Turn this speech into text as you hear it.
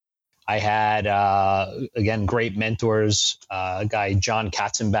I had, again, great mentors, a guy, John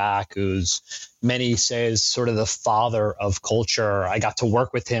Katzenbach, who's many say is sort of the father of culture. I got to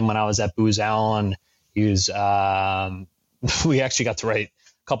work with him when I was at Booz Allen. He was, we actually got to write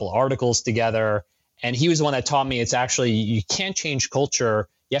a couple of articles together. And he was the one that taught me it's actually, you can't change culture.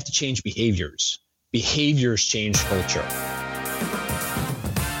 You have to change behaviors. Behaviors change culture.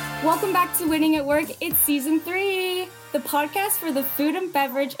 Welcome back to Winning at Work. It's season 3, the podcast for the food and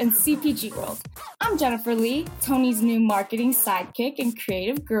beverage and CPG world. I'm Jennifer Lee, Tony's new marketing sidekick and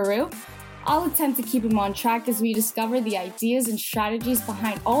creative guru. I'll attempt to keep him on track as we discover the ideas and strategies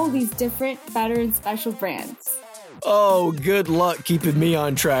behind all these different, better, and special brands. Oh, good luck keeping me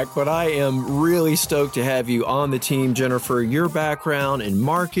on track, but I am really stoked to have you on the team, Jennifer. Your background in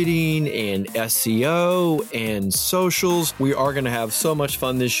marketing and SEO and socials. We are going to have so much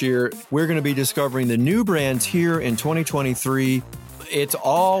fun this year. We're going to be discovering the new brands here in 2023. It's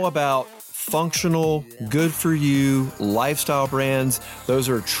all about functional, good for you lifestyle brands. Those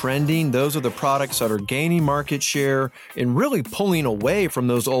are trending. Those are the products that are gaining market share and really pulling away from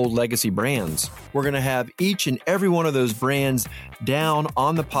those old legacy brands. We're going to have each and every one of those brands down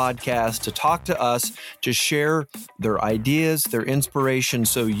on the podcast to talk to us, to share their ideas, their inspiration.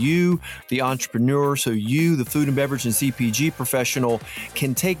 So you, the entrepreneur, so you, the food and beverage and CPG professional,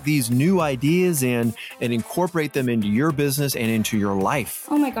 can take these new ideas in and incorporate them into your business and into your life.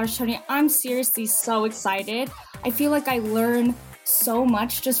 Oh my gosh, Tony, I'm seriously so excited. I feel like I learn so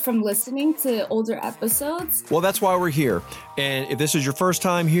much just from listening to older episodes. Well, that's why we're here. And if this is your first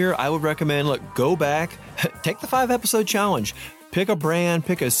time here, I would recommend, go back, take the 5-episode challenge. Pick a brand,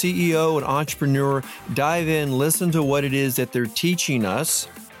 pick a CEO, an entrepreneur, dive in, listen to what it is that they're teaching us.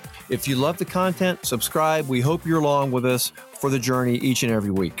 If you love the content, subscribe. We hope you're along with us for the journey each and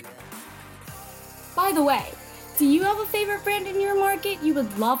every week. By the way, do you have a favorite brand in your market you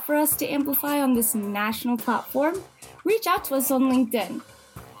would love for us to amplify on this national platform? Reach out to us on LinkedIn.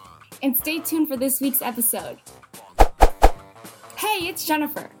 And stay tuned for this week's episode. Hey, it's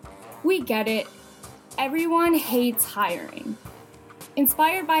Jennifer. We get it. Everyone hates hiring.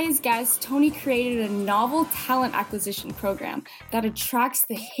 Inspired by his guests, Tony created a novel talent acquisition program that attracts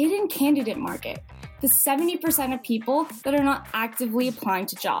the hidden candidate market, the 70% of people that are not actively applying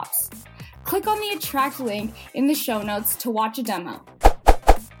to jobs. Click on the Attract link in the show notes to watch a demo.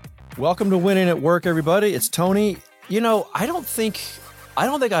 Welcome to Winning at Work, everybody. It's Tony. I don't think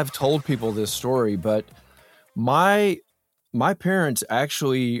I've told people this story, but my parents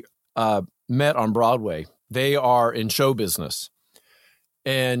actually met on Broadway. They are in show business.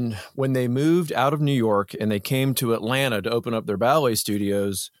 And when they moved out of New York and they came to Atlanta to open up their ballet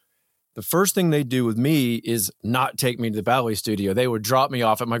studios, the first thing they'd do with me is not take me to the ballet studio. They would drop me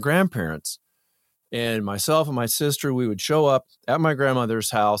off at my grandparents'. And myself and my sister, we would show up at my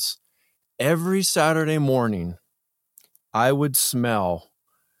grandmother's house. Every Saturday morning, I would smell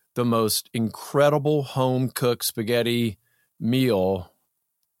the most incredible home-cooked spaghetti meal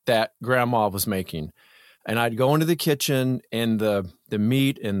that grandma was making. And I'd go into the kitchen and the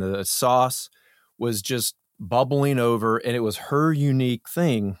meat and the sauce was just bubbling over, and it was her unique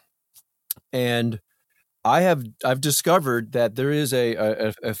thing. And I've discovered that there is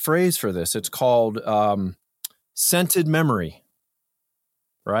a phrase for this. It's called scented memory,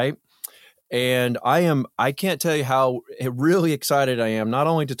 right? And I can't tell you how really excited I am, not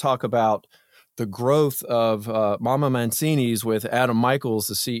only to talk about the growth of Mama Mancini's with Adam Michaels,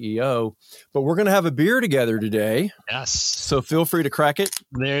 the CEO, but we're going to have a beer together today. Yes. So feel free to crack it.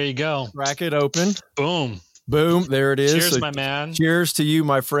 There you go. Crack it open. Boom. Boom. There it is. Cheers, my man. Cheers to you,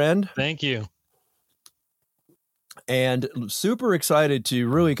 my friend. Thank you. And super excited to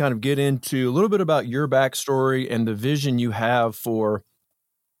really kind of get into a little bit about your backstory and the vision you have for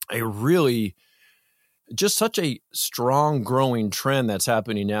a really just such a strong growing trend that's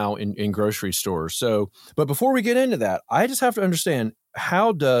happening now in grocery stores. So, but before we get into that, I just have to understand,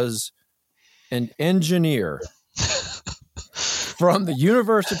 how does an engineer from the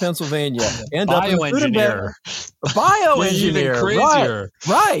University of Pennsylvania end up in food and beverage? Bioengineer. Even crazier.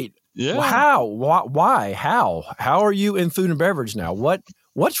 Right. Yeah. Well, how? Why? How? How are you in food and beverage now?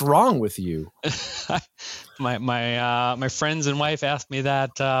 What's wrong with you? My friends and wife ask me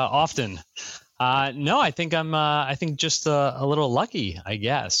that often. No, I think I'm just a little lucky, I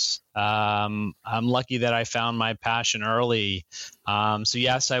guess. I'm lucky that I found my passion early. So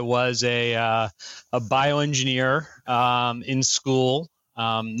yes, I was a bioengineer in school.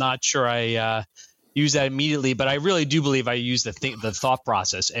 Not sure I use that immediately, but I really do believe I use the thought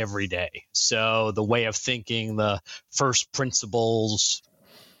process every day. So the way of thinking, the first principles,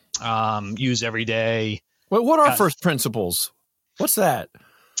 use every day. Well, what are first principles? What's that?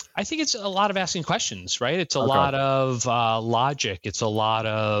 I think it's a lot of asking questions, right? It's a Okay. lot of logic. It's a lot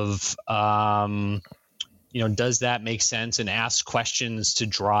of, does that make sense? And ask questions to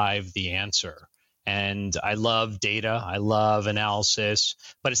drive the answer. And I love data. I love analysis,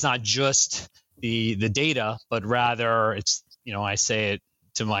 but it's not just the data, but rather it's, I say it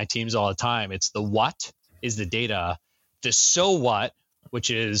to my teams all the time. It's the what is the data, the so what, which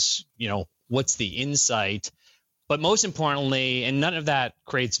is, what's the insight, but most importantly, and none of that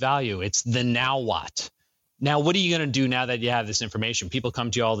creates value, it's the now what. Now, what are you going to do now that you have this information? People come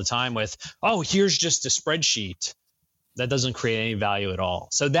to you all the time with, oh, here's just a spreadsheet. That doesn't create any value at all.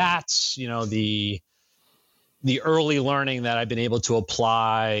 So that's, the early learning that I've been able to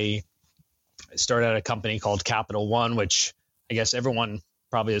apply. I started at a company called Capital One, which I guess everyone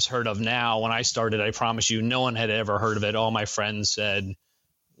probably has heard of now. When I started, I promise you, no one had ever heard of it. All my friends said,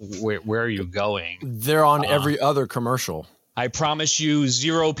 where are you going? They're on every other commercial. I promise you,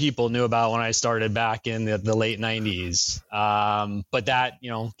 0 people knew about when I started back in the late 90s. But that,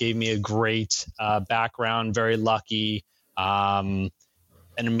 gave me a great background, very lucky, and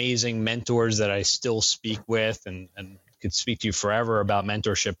amazing mentors that I still speak with and could speak to you forever about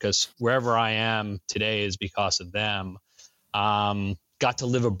mentorship, because wherever I am today is because of them. Got to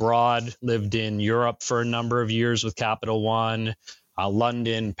live abroad, lived in Europe for a number of years with Capital One,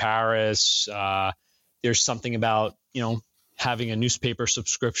 London, Paris. There's something about, having a newspaper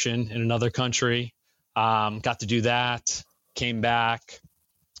subscription in another country. Got to do that, came back,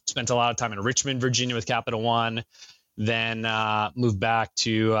 spent a lot of time in Richmond, Virginia with Capital One, then moved back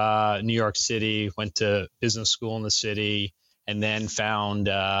to New York City, went to business school in the city, and then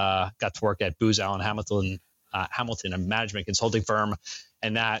got to work at Booz Allen Hamilton, a management consulting firm.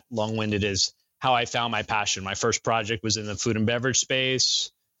 And that, long-winded, is how I found my passion. My first project was in the food and beverage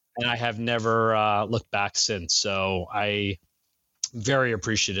space, and I have never looked back since. So I'm very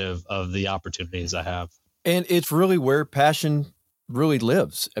appreciative of the opportunities I have. And it's really where passion really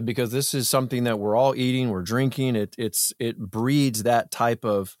lives, because this is something that we're all eating, we're drinking. It breeds that type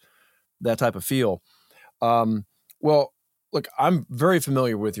of feel. Well, look, I'm very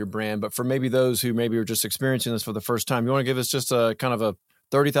familiar with your brand, but for maybe those who maybe are just experiencing this for the first time, you want to give us just a kind of a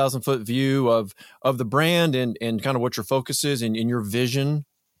 30,000 foot view of the brand and kind of what your focus is and your vision?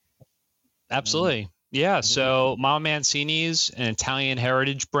 Absolutely. Yeah. So Mama Mancini's an Italian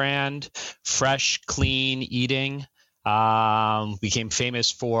heritage brand, fresh, clean eating. Became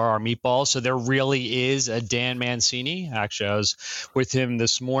famous for our meatballs. So there really is a Dan Mancini. Actually, I was with him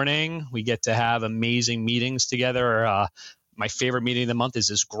this morning. We get to have amazing meetings together. My favorite meeting of the month is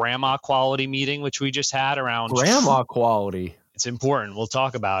this grandma quality meeting, which we just had around grandma quality. It's important. We'll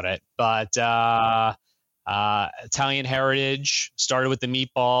talk about it. But Italian heritage, started with the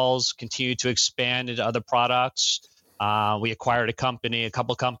meatballs, continued to expand into other products. We acquired a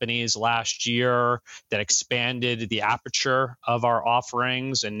couple companies last year that expanded the aperture of our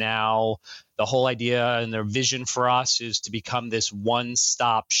offerings. And now the whole idea and their vision for us is to become this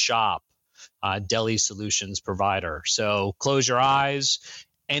one-stop shop deli solutions provider. So close your eyes,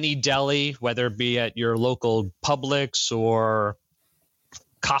 any deli, whether it be at your local Publix or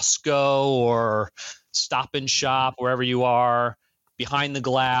Costco or Stop and Shop, wherever you are, behind the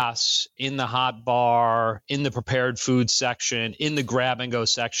glass, in the hot bar, in the prepared food section, in the grab and go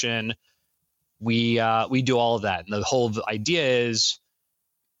section, we do all of that. And the whole idea is,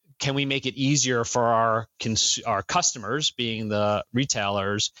 can we make it easier for our customers, being the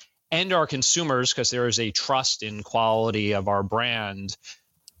retailers, and our consumers, because there is a trust in quality of our brand.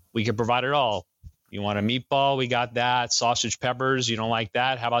 We can provide it all. You want a meatball? We got that. Sausage, peppers. You don't like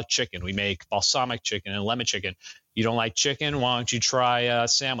that? How about chicken? We make balsamic chicken and lemon chicken. You don't like chicken? Why don't you try a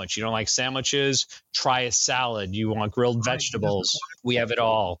sandwich? You don't like sandwiches? Try a salad. You want grilled vegetables? We have it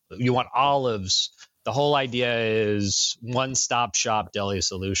all. You want olives? The whole idea is one-stop shop deli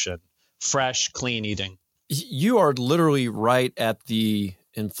solution. Fresh, clean eating. You are literally right at the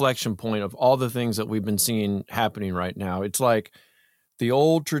inflection point of all the things that we've been seeing happening right now. It's like the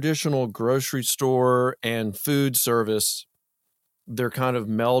old traditional grocery store and food service, they're kind of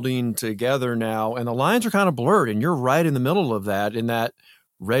melding together now, and the lines are kind of blurred, and you're right in the middle of that, in that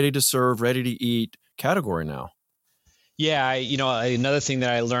ready to serve, ready to eat category now. Yeah, another thing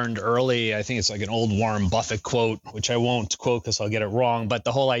that I learned early, I think it's like an old Warren Buffett quote, which I won't quote because I'll get it wrong, but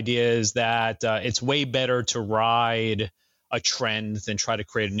the whole idea is that it's way better to ride a trend than try to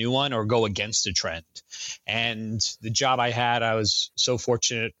create a new one or go against a trend. And the job I had, I was so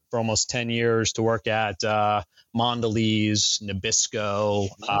fortunate for almost 10 years to work at Mondelez, Nabisco.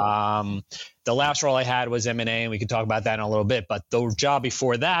 The last role I had was M&A, and we can talk about that in a little bit. But the job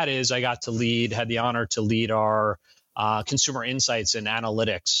before that is I had the honor to lead our consumer insights and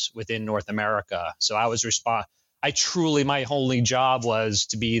analytics within North America. So my only job was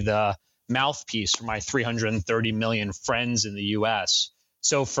to be the mouthpiece for my 330 million friends in the US.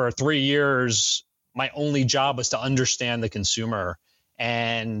 So for 3 years, my only job was to understand the consumer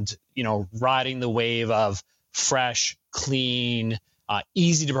and, riding the wave of fresh, clean,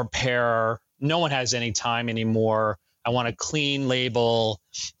 easy to prepare. No one has any time anymore. I want a clean label.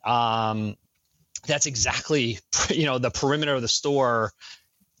 That's exactly, the perimeter of the store.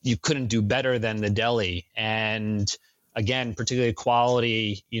 You couldn't do better than the deli. And again, particularly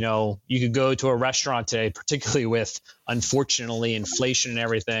quality, you could go to a restaurant today, particularly with, unfortunately, inflation and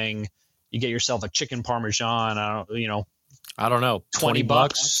everything. You get yourself a chicken Parmesan, I don't know,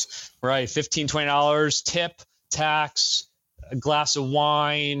 $20, right? $15, $20, tip, tax, a glass of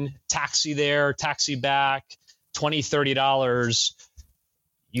wine, taxi there, taxi back, $20, $30.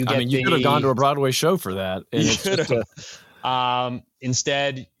 You could have gone to a Broadway show for that. And you could have.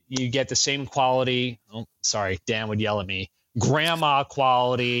 Instead, you get the same quality. Oh, sorry, Dan would yell at me. Grandma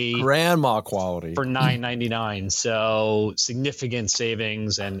quality for $9.99. So significant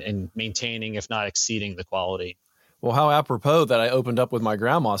savings and maintaining, if not exceeding, the quality. Well, how apropos that I opened up with my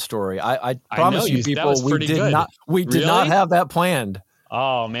grandma's story. I promise you people, we did not have that planned.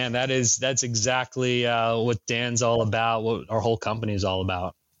 Oh man, that's exactly what Dan's all about, what our whole company is all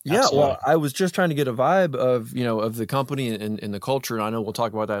about. Yeah, absolutely. Well, I was just trying to get a vibe of, of the company and the culture, and I know we'll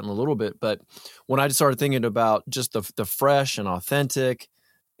talk about that in a little bit, but when I started thinking about just the fresh and authentic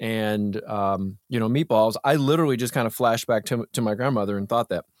and, meatballs, I literally just kind of flashed back to my grandmother and thought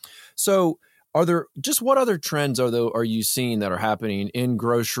that. So what other trends are you seeing that are happening in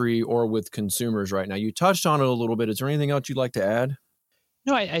grocery or with consumers right now? You touched on it a little bit. Is there anything else you'd like to add?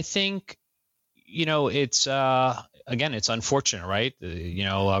 No, I think, it's, again, it's unfortunate, right?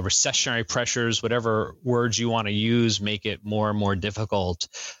 Recessionary pressures, whatever words you want to use, make it more and more difficult.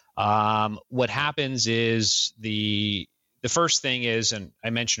 What happens is the first thing is, and I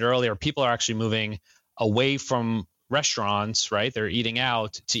mentioned earlier, people are actually moving away from restaurants, right? They're eating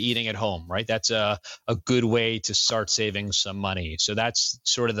out to eating at home, right? That's a good way to start saving some money. So that's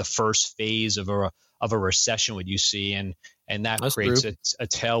sort of the first phase of a recession, what you see, and that that's creates a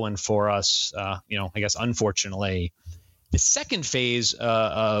tailwind for us. I guess unfortunately, the second phase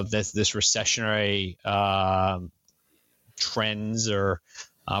of this recessionary trends or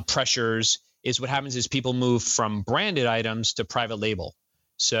pressures is what happens is people move from branded items to private label.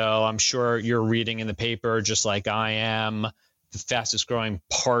 So I'm sure you're reading in the paper, just like I am, the fastest growing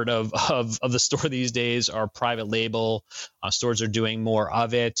part of the store these days are private label. Stores are doing more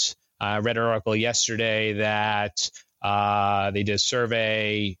of it. I read an article yesterday that they did a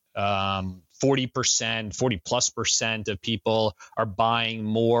survey, 40% of people are buying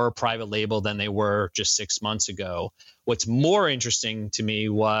more private label than they were just 6 months ago. What's more interesting to me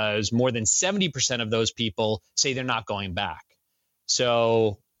was more than 70% of those people say they're not going back.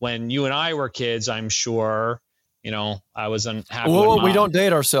 So when you and I were kids, I'm sure, I was unhappy. Well, we don't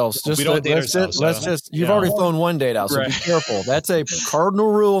date ourselves. We don't date ourselves. You've already thrown one date out, so right. Be careful. That's a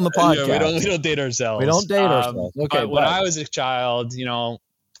cardinal rule in the podcast. We don't date ourselves. We don't date ourselves. Okay. When I was a child,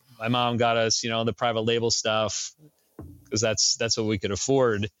 my mom got us, the private label stuff because that's what we could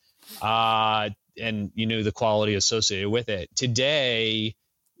afford. And you knew the quality associated with it. Today,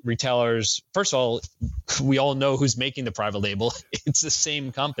 retailers, first of all, we all know who's making the private label. It's the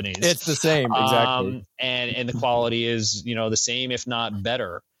same companies. It's the same, exactly. And the quality is, the same, if not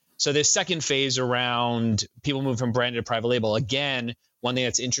better. So this second phase around people move from branded to private label. Again, one thing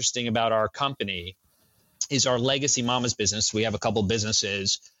that's interesting about our company is our legacy Mama's business. We have a couple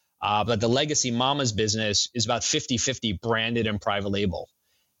businesses, but the legacy Mama's business is about 50-50 branded and private label.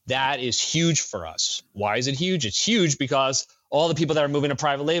 That is huge for us. Why is it huge? It's huge because all the people that are moving to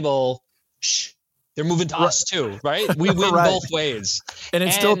private label, they're moving to us too, right? We win right. both ways. And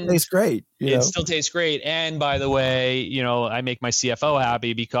it still tastes great. Still tastes great. And by the way, I make my CFO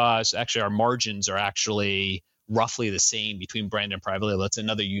happy because actually our margins are actually roughly the same between brand and private label. That's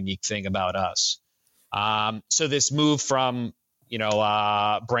another unique thing about us. So this move from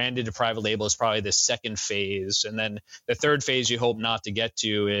branded to private label is probably the second phase. And then the third phase you hope not to get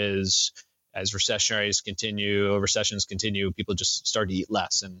to is as recessions continue, people just start to eat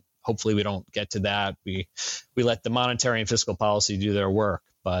less. And hopefully we don't get to that. We let the monetary and fiscal policy do their work.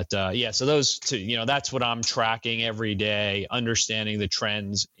 But so those two, that's what I'm tracking every day, understanding the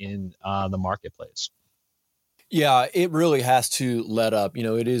trends in the marketplace. Yeah, it really has to let up.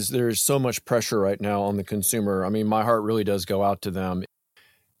 There's so much pressure right now on the consumer. I mean, my heart really does go out to them.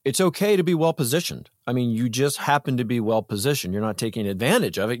 It's okay to be well positioned. I mean, you just happen to be well positioned. You're not taking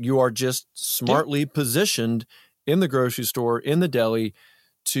advantage of it. You are just smartly positioned in the grocery store, in the deli,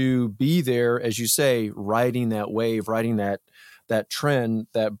 to be there, as you say, riding that wave, riding that trend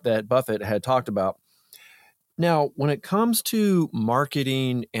that Buffett had talked about. Now, when it comes to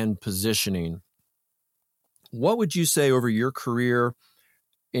marketing and positioning, what would you say over your career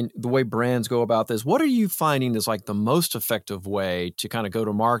in the way brands go about this? What are you finding is like the most effective way to kind of go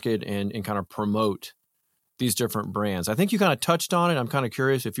to market and kind of promote these different brands? I think you kind of touched on it. I'm kind of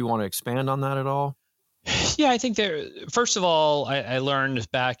curious if you want to expand on that at all. Yeah, I think first of all, I learned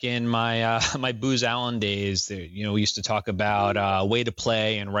back in my my Booz Allen days that, we used to talk about way to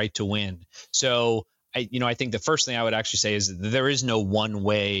play and right to win. So I think the first thing I would actually say is that there is no one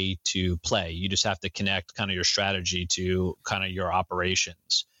way to play. You just have to connect kind of your strategy to kind of your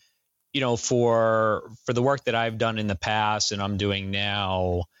operations. For the work that I've done in the past and I'm doing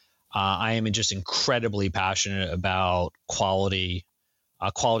now, I am just incredibly passionate about quality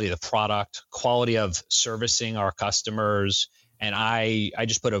of the product, quality of servicing our customers. And I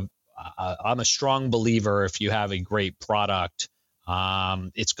just I'm a strong believer if you have a great product,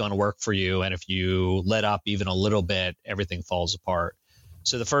 it's going to work for you. And if you let up even a little bit, everything falls apart.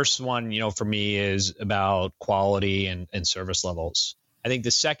 So the first one, for me is about quality and service levels. I think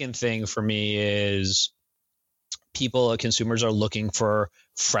the second thing for me is consumers are looking for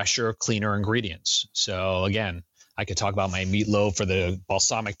fresher, cleaner ingredients. So again, I could talk about my meatloaf or the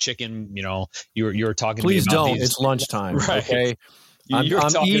balsamic chicken. You were talking Please to me about don't. these. It's lunchtime. Right. Okay.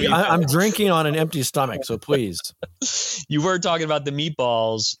 I'm drinking on an empty stomach, so please. You were talking about the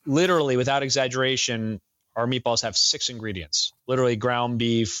meatballs. Literally, without exaggeration, our meatballs have 6 ingredients. Literally ground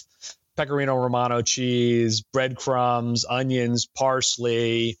beef, pecorino romano cheese, breadcrumbs, onions,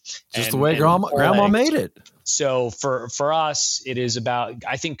 parsley. Just the way grandma made it. So for us, it is about,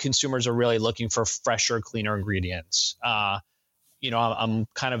 I think consumers are really looking for fresher, cleaner ingredients. I'm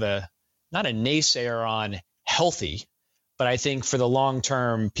kind of not a naysayer on healthy, but I think for the long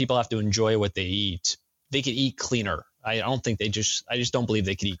term, people have to enjoy what they eat. They could eat cleaner. I just don't believe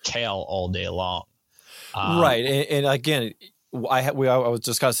they could eat kale all day long. Right. And again, I was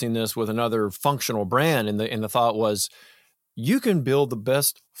discussing this with another functional brand, and the thought was, you can build the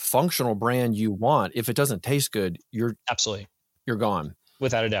best functional brand you want. If it doesn't taste good, you're gone.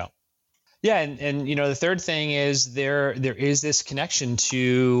 Without a doubt. Yeah. And the third thing is there is this connection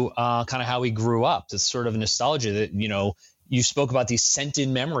to kind of how we grew up. This sort of nostalgia that, you spoke about these scented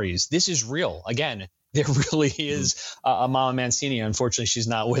memories. This is real. Again, there really is a Mama Mancini. Unfortunately, she's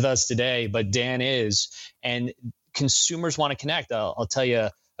not with us today, but Dan is. And consumers want to connect. I'll tell you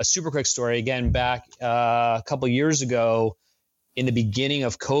a super quick story. Again, back a couple of years ago, in the beginning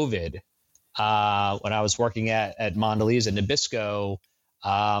of COVID, when I was working at Mondelez at Nabisco,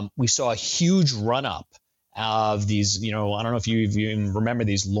 we saw a huge run up of these, I don't know if you even remember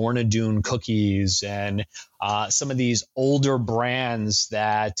these Lorna Doone cookies and some of these older brands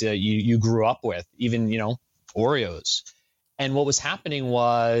that you grew up with, even, Oreos. And what was happening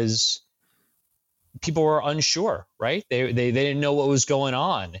was people were unsure, right? They didn't know what was going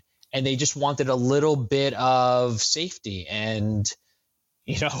on. And they just wanted a little bit of safety. And,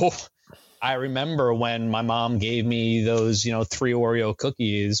 I remember when my mom gave me those, 3 Oreo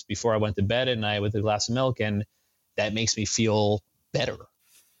cookies before I went to bed at night with a glass of milk, and that makes me feel better.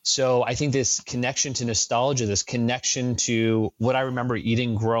 So I think this connection to nostalgia, this connection to what I remember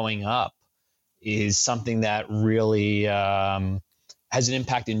eating growing up is something that really has an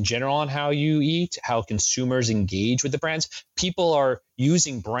impact in general on how you eat, how consumers engage with the brands. People are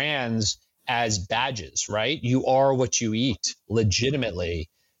using brands as badges, right? You are what you eat legitimately.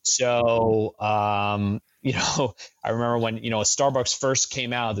 So, I remember when, Starbucks first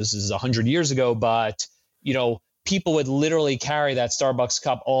came out, this is 100 years ago, but, people would literally carry that Starbucks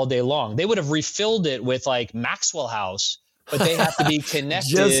cup all day long. They would have refilled it with like Maxwell House, but they have to be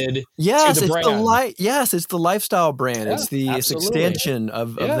connected to the brand. It's the lifestyle brand. Yeah, it's extension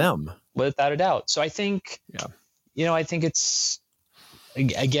of them. Without a doubt. So I think, I think it's,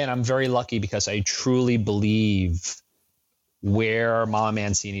 again, I'm very lucky because I truly believe where Mama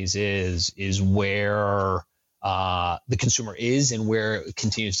Mancini's is where the consumer is and where it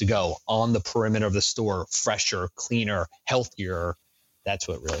continues to go on the perimeter of the store, fresher, cleaner, healthier. That's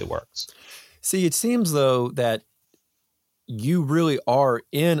what really works. See, it seems though that you really are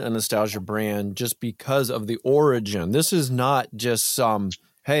in a nostalgia brand just because of the origin. This is not just some,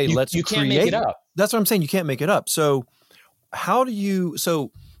 hey, let's you can't create make it up. That's what I'm saying. You can't make it up. So how do you,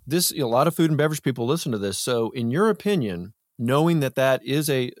 this, a lot of food and beverage people listen to this. So in your opinion, knowing that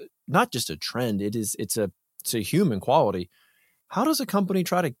is not just a trend, it's a human quality. How does a company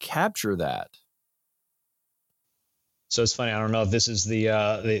try to capture that? So it's funny. I don't know if this is the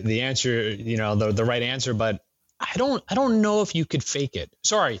answer, the right answer, but I don't know if you could fake it.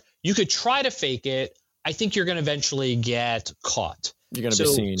 Sorry, you could try to fake it. I think you're going to eventually get caught. You're going to be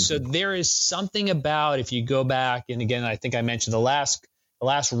seen. So there is something about, if you go back, and again, I think I mentioned the last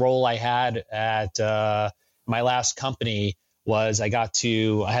role I had at my last company was I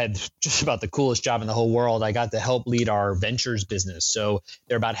had just about the coolest job in the whole world. I got to help lead our ventures business. So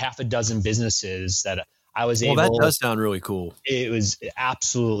there are about half a dozen businesses that I was able. Well, that does sound really cool. It was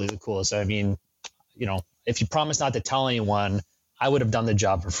absolutely the coolest. I mean, if you promise not to tell anyone, I would have done the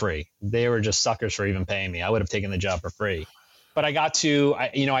job for free. They were just suckers for even paying me. I would have taken the job for free. But I got to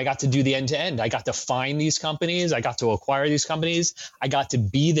do the end to end. I got to find these companies. I got to acquire these companies. I got to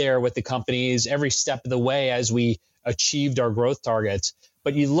be there with the companies every step of the way as we achieved our growth targets.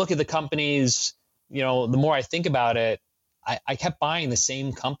 But you look at the companies, the more I think about it, I kept buying the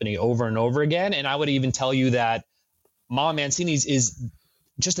same company over and over again. And I would even tell you that Mama Mancini's is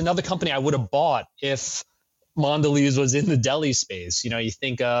just another company I would have bought if Mondelez was in the deli space. You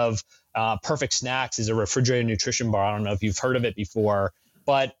think of Perfect Snacks is a refrigerated nutrition bar. I don't know if you've heard of it before,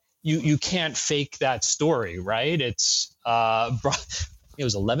 but you can't fake that story, right? It's it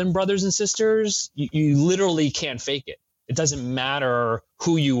was 11 brothers and sisters. You literally can't fake it. It doesn't matter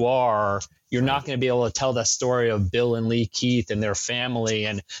who you are. You're not going to be able to tell that story of Bill and Lee Keith and their family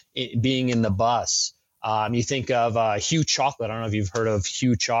and it being in the bus. You think of Hue Chocolate. I don't know if you've heard of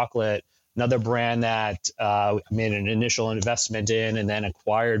Hue Chocolate, another brand that I made an initial investment in and then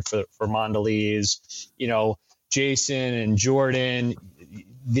acquired for Mondelez. Jason and Jordan,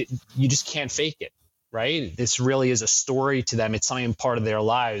 you just can't fake it, right? This really is a story to them. It's something part of their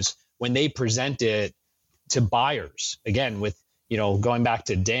lives when they present it to buyers. Again, with going back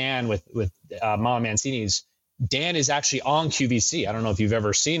to Dan with Mama Mancini's. Dan is actually on QVC. I don't know if you've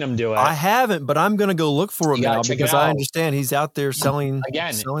ever seen him do it. I haven't, but I'm going to go look for him now because I understand he's out there selling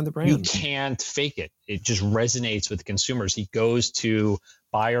the brand. You can't fake it. It just resonates with consumers. He goes to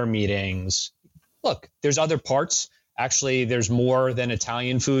buyer meetings. Look, there's other parts. Actually, there's more than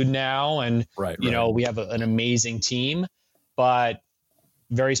Italian food now. And, we have an amazing team. But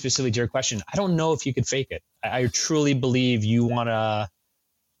very specifically to your question, I don't know if you could fake it. I truly believe you want to,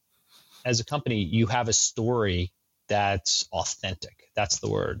 as a company, you have a story that's authentic. That's the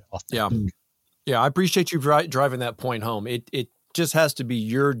word. Authentic. Yeah. I appreciate you driving that point home. It just has to be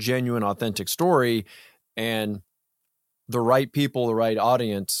your genuine, authentic story, and the right people, the right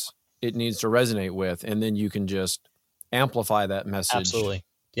audience, it needs to resonate with, and then you can just amplify that message. Absolutely.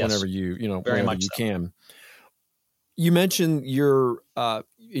 Yes. Whenever you Very whenever much you so. can. You mentioned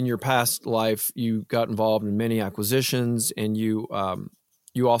in your past life, you got involved in many acquisitions, and you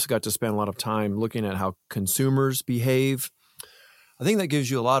also got to spend a lot of time looking at how consumers behave. I think that gives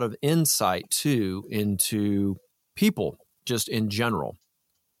you a lot of insight too into people just in general,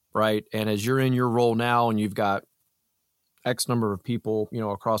 right? And as you're in your role now and you've got X number of people,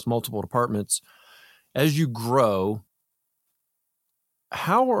 across multiple departments, as you grow,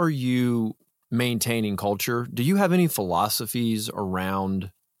 how are you maintaining culture? Do you have any philosophies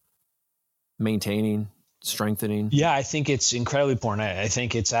around maintaining, strengthening? Yeah, I think it's incredibly important. I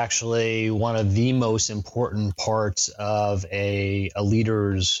think it's actually one of the most important parts of a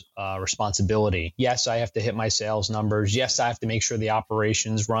leader's responsibility. Yes, I have to hit my sales numbers. Yes, I have to make sure the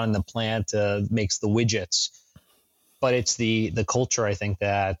operations run, the plant makes the widgets. But it's the culture, I think,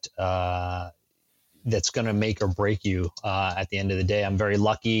 that that's going to make or break you at the end of the day. I'm very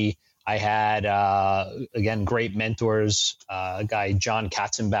lucky. I had, again, great mentors, a guy, John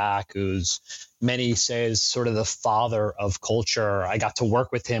Katzenbach, who's many say is sort of the father of culture. I got to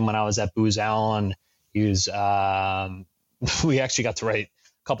work with him when I was at Booz Allen. He was, we actually got to write a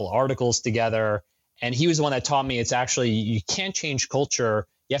couple of articles together. And he was the one that taught me it's actually, you can't change culture.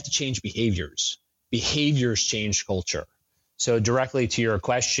 You have to change behaviors. Behaviors change culture. So directly to your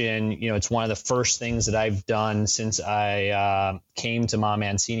question, it's one of the first things that I've done since I came to Mama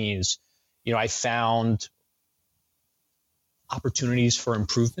Mancini's. I found opportunities for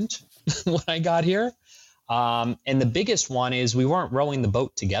improvement when I got here. And the biggest one is we weren't rowing the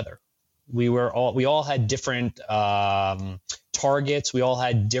boat together. We all had different targets. We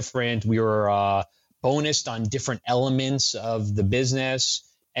were bonused on different elements of the business.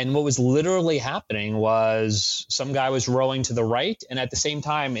 And what was literally happening was some guy was rowing to the right, and at the same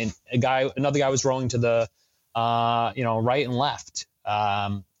time, another guy was rowing to the right and left.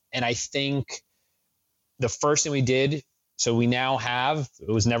 And I think the first thing we did, so we now have,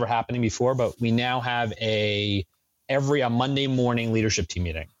 it was never happening before, but we now have a Monday morning leadership team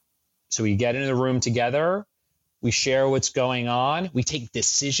meeting. So we get into the room together, we share what's going on, we take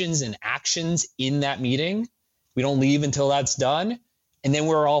decisions and actions in that meeting. We don't leave until that's done. And then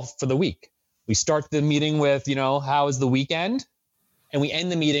we're all for the week. We start the meeting with, how was the weekend? And we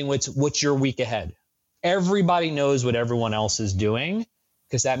end the meeting with, what's your week ahead? Everybody knows what everyone else is doing,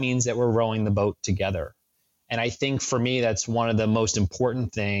 because that means that we're rowing the boat together. And I think for me, that's one of the most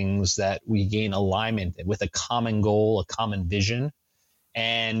important things, that we gain alignment with a common goal, a common vision,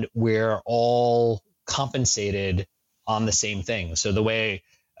 and we're all compensated on the same thing. So the way,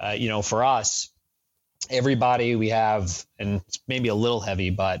 for us, everybody we have, and it's maybe a little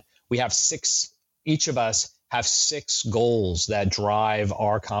heavy, but we have each of us have 6 goals that drive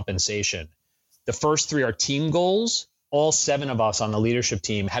our compensation. The first 3 are team goals. All 7 of us on the leadership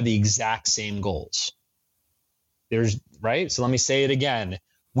team have the exact same goals. Right? So let me say it again.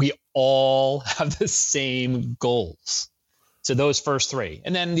 We all have the same goals. So those first 3.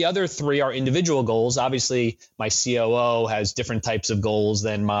 And then the other 3 are individual goals. Obviously, my COO has different types of goals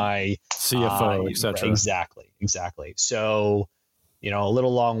than my CFO, et cetera. Exactly. So, a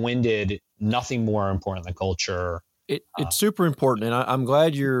little long-winded, nothing more important than culture. It's super important. And I'm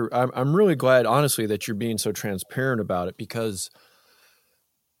glad I'm really glad, honestly, that you're being so transparent about it, because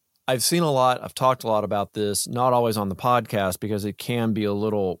I've seen a lot, I've talked a lot about this, not always on the podcast, because it can be a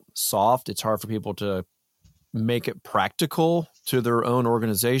little soft. It's hard for people to make it practical to their own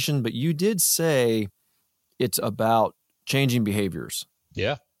organization. But you did say it's about changing behaviors.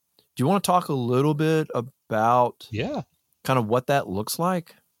 Yeah. Do you want to talk a little bit about kind of what that looks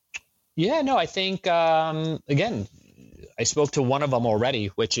like? Yeah, no, I think, again, I spoke to one of them already,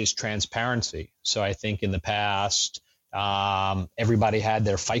 which is transparency. So I think in the past, everybody had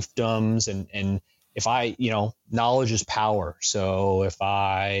their fiefdoms, and if I, knowledge is power. So if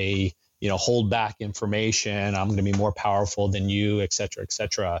I, hold back information, I'm going to be more powerful than you, et cetera, et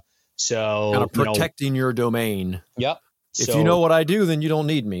cetera. So kind of protecting your domain. Yep. If you know what I do, then you don't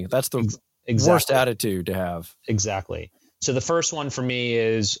need me. That's the exactly. worst attitude to have. Exactly. So the first one for me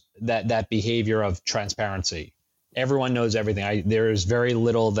is that behavior of transparency. Everyone knows everything. There is very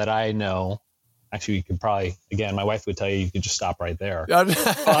little that I know. Actually, you could probably, again, my wife would tell you could just stop right there.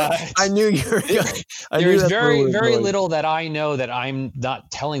 I knew you were going. There's very little that I know that I'm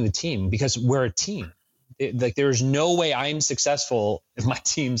not telling the team, because we're a team. There's no way I'm successful if my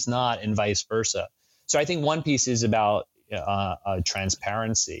team's not, and vice versa. So I think one piece is about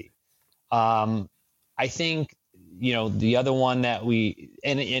transparency. I think, the other one that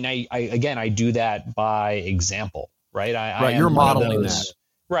I do that by example, right? Right. You're modeling that.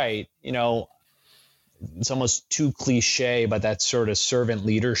 Right. It's almost too cliche, but that's sort of servant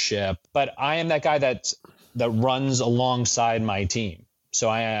leadership. But I am that guy that runs alongside my team. So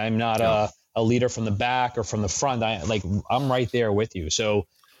I'm not a leader from the back or from the front. I'm right there with you. So,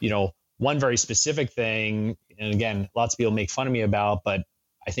 one very specific thing, and again, lots of people make fun of me about, but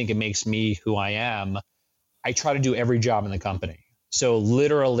I think it makes me who I am. I try to do every job in the company. So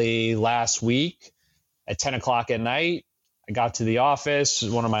literally last week at 10 o'clock at night, I got to the office,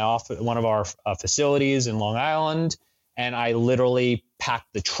 one of our facilities in Long Island, and I literally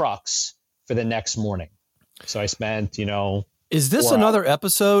packed the trucks for the next morning. So I spent, Is this another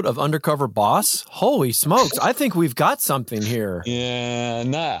episode of Undercover Boss? Holy smokes. I think we've got something here.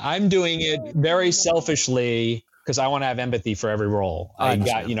 Yeah, I'm doing it very selfishly because I want to have empathy for every role. I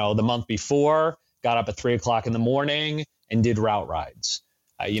got, the month before, got up at 3 o'clock in the morning and did route rides.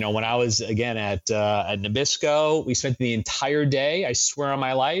 When I was, again, at Nabisco, we spent the entire day, I swear on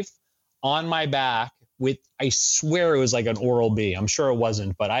my life, on my back with, I swear it was like an Oral-B. I'm sure it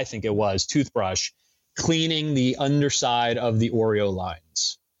wasn't, but I think it was, toothbrush, cleaning the underside of the Oreo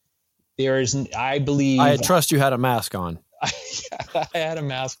lines. I trust you had a mask on. I had a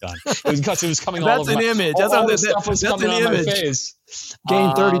mask on. It was because it was coming all over That's an image. All the stuff was coming on my face.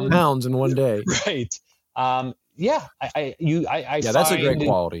 Gained 30 pounds in one day. Right. Yeah. That's a great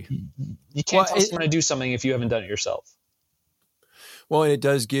quality. You can't tell someone to do something if you haven't done it yourself. Well, it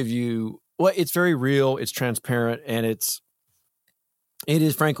does give you, it's very real, it's transparent, and it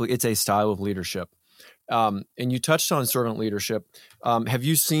is frankly, it's a style of leadership. And you touched on servant leadership. Have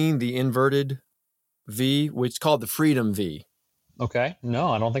you seen the inverted V, which is called the Freedom V? Okay. No,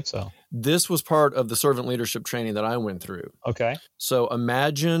 I don't think so. This was part of the servant leadership training that I went through. Okay. So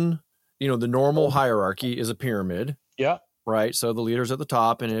imagine, the normal hierarchy is a pyramid. Yeah. Right. So the leader's at the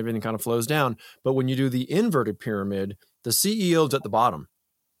top and everything kind of flows down. But when you do the inverted pyramid, the CEO's at the bottom.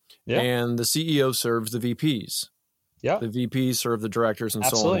 Yeah. And the CEO serves the VPs. Yeah. The VPs serve the directors and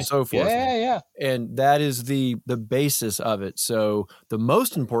Absolutely. so on and so forth. Yeah. And that is the basis of it. So the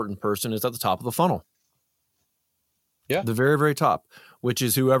most important person is at the top of the funnel. Yeah. The very, very top, which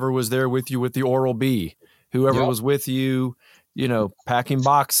is whoever was there with you with the Oral-B, whoever was with you packing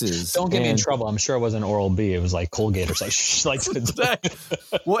boxes. Don't get me in trouble. I'm sure it wasn't Oral-B. It was like Colgate or something.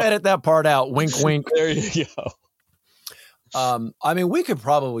 We'll edit that part out. Wink, wink. There you go. We could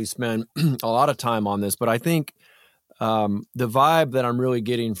probably spend a lot of time on this, but I think the vibe that I'm really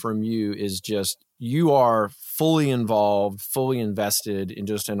getting from you is just you are fully involved, fully invested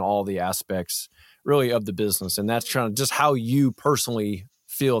in all the aspects really of the business. And that's just how you personally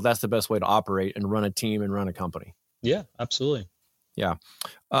feel that's the best way to operate and run a team and run a company. Yeah, absolutely. Yeah.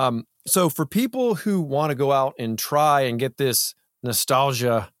 So for people who want to go out and try and get this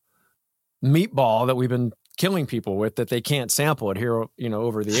nostalgia meatball that we've been killing people with, that they can't sample it here,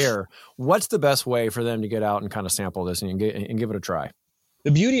 over the air, what's the best way for them to get out and kind of sample this and give it a try? The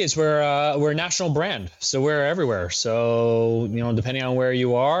beauty is we're a national brand, so we're everywhere. So, depending on where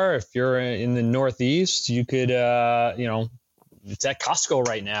you are, if you're in the Northeast, you could, it's at Costco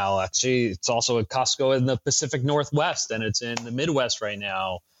right now. Actually, it's also at Costco in the Pacific Northwest, and it's in the Midwest right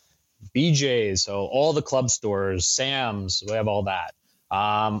now. BJ's, so all the club stores, Sam's, we have all that.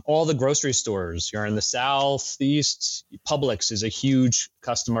 All the grocery stores. You're in the Southeast, Publix is a huge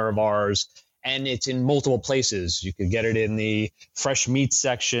customer of ours, and it's in multiple places. You could get it in the fresh meat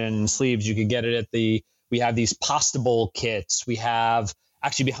section, sleeves. You could get it we have these pasta bowl kits. We have,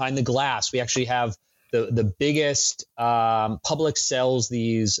 actually behind the glass, we actually have the biggest, Publix sells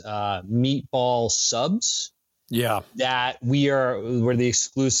these meatball subs. Yeah. That we're the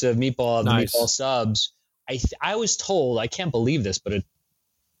exclusive meatball of the meatball subs. I was told, I can't believe this, but if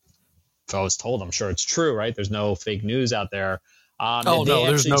I was told, I'm sure it's true, right? There's no fake news out there.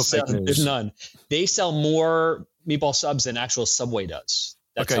 There's no fake news. There's none. They sell more meatball subs than actual Subway does.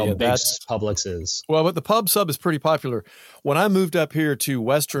 That's how big Publix is. Well, but the pub sub is pretty popular. When I moved up here to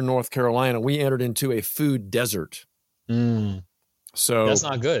Western North Carolina, we entered into a food desert. So that's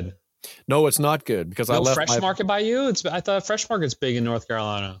not good. No, it's not good because I left Fresh Market by you. I thought Fresh Market's big in North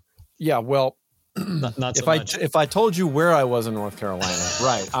Carolina. Yeah, well, not so much. If I told you where I was in North Carolina,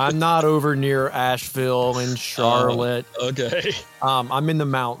 right? I'm not over near Asheville and Charlotte. Okay. I'm in the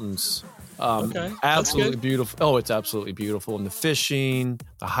mountains. Okay. Absolutely beautiful. Oh, it's absolutely beautiful. And the fishing,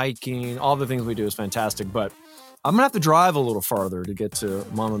 the hiking, all the things we do is fantastic. But I'm gonna have to drive a little farther to get to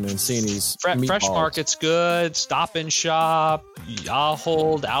Mama Mancini's. Fresh Market's good. Stop and Shop,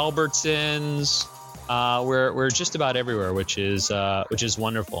 Ahold, Albertsons. We're just about everywhere, which is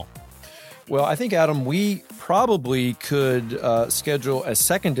wonderful. Well, I think, Adam, we probably could schedule a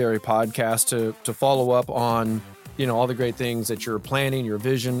secondary podcast to follow up on, all the great things that you're planning, your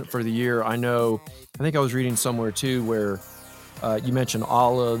vision for the year. I think I was reading somewhere too where you mentioned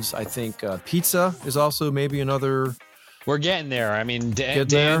olives. I think pizza is also maybe another. We're getting there. I mean, Dan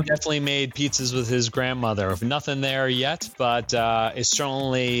definitely made pizzas with his grandmother. Nothing there yet, but it's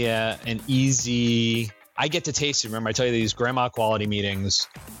certainly an easy. I get to taste it. Remember, I tell you these grandma quality meetings.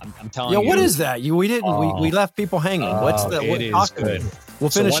 I'm telling you. Yeah, what is that? We didn't. We left people hanging. What's that? It is good. We'll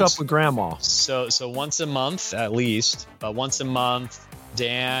finish up with grandma. So once a month at least, but once a month,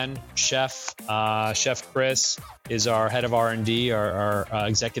 Dan, Chef Chris is our head of R&D, our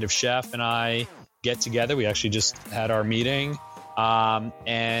executive chef, and I get together. We actually just had our meeting,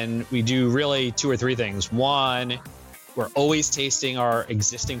 and we do really 2 or 3 things. One, we're always tasting our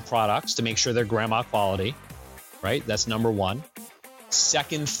existing products to make sure they're grandma quality, right? That's number one.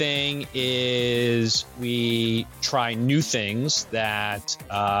 Second thing is we try new things that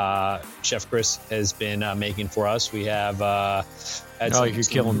Chef Chris has been making for us. We have you're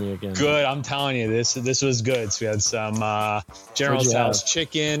killing me again. Good, I'm telling you, this was good. So we had some General Tso's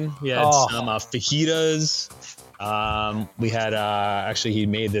chicken. We had some fajitas. We had actually he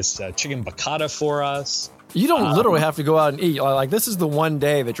made this chicken piccata for us. You don't literally have to go out and eat. Like, this is the one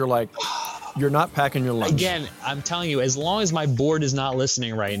day that you're like, you're not packing your lunch. Again, I'm telling you, as long as my board is not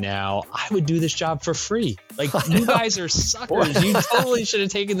listening right now, I would do this job for free. Like, you guys are suckers. You totally should have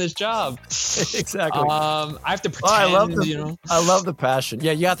taken this job. Exactly. I have to pretend, I love the passion.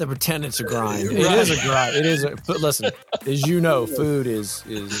 Yeah, you have to pretend it's a grind. Right. It is a grind. It is. But listen, as you know, food is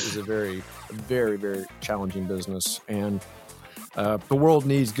a very, very, very challenging business. And the world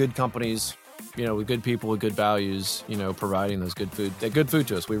needs good companies, with good people, with good values, providing those good food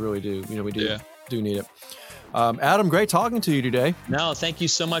to us. We really do. We do need it. Adam, great talking to you today. No, thank you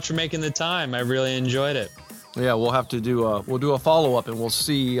so much for making the time. I really enjoyed it. Yeah, we'll have to do a follow-up, and we'll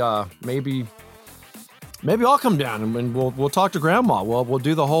see, maybe I'll come down and we'll talk to grandma. We'll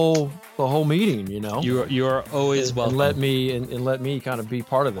do the whole meeting, You are always welcome. And let me kind of be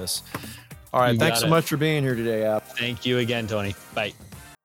part of this. All right, thanks so much for being here today, Ab. Thank you again, Tony. Bye.